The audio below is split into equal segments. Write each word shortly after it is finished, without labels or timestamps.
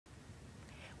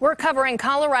We're covering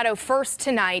Colorado first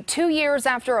tonight. 2 years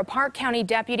after a Park County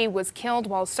deputy was killed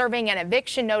while serving an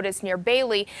eviction notice near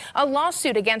Bailey, a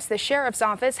lawsuit against the sheriff's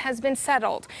office has been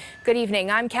settled. Good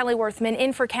evening. I'm Kelly Worthman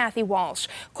in for Kathy Walsh.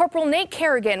 Corporal Nate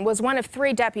Carrigan was one of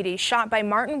 3 deputies shot by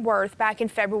Martin Worth back in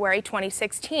February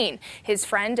 2016. His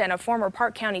friend and a former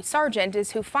Park County sergeant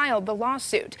is who filed the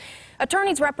lawsuit.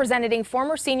 Attorneys representing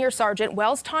former Senior Sergeant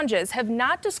Wells Tonjes have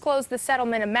not disclosed the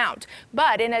settlement amount,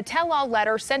 but in a tell-all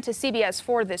letter sent to CBS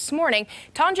 4 this morning,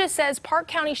 Tonjes says Park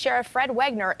County Sheriff Fred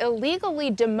Wagner illegally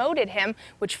demoted him,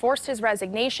 which forced his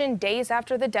resignation days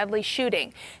after the deadly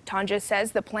shooting. Tonjes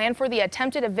says the plan for the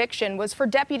attempted eviction was for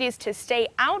deputies to stay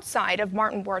outside of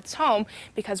Martin Worth's home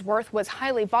because Worth was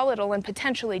highly volatile and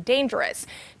potentially dangerous.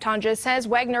 Tonjes says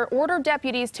Wagner ordered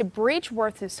deputies to breach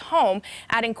Worth's home,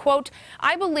 adding, quote,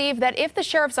 "I believe that if the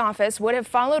sheriff's office would have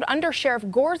followed Under Sheriff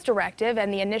Gore's directive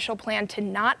and the initial plan to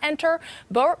not enter,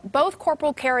 both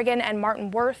Corporal Carrigan and Martin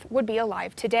Worth would be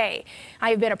alive today.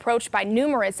 I have been approached by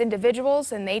numerous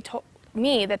individuals and they told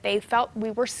me that they felt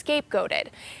we were scapegoated."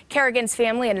 Carrigan's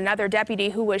family and another deputy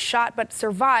who was shot but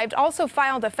survived also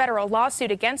filed a federal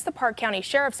lawsuit against the Park County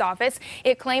Sheriff's Office.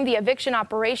 It claimed the eviction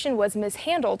operation was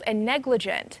mishandled and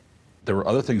negligent. There were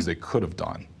other things they could have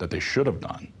done that they should have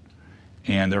done,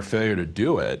 and their failure to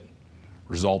do it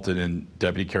resulted in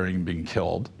Deputy Carrigan being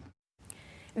killed.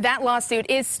 That lawsuit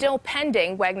is still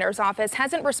pending. Wagner's office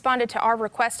hasn't responded to our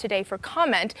request today for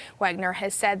comment. Wagner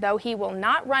has said, though, he will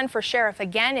not run for sheriff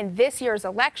again in this year's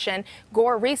election.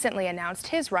 Gore recently announced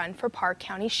his run for Park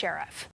County Sheriff.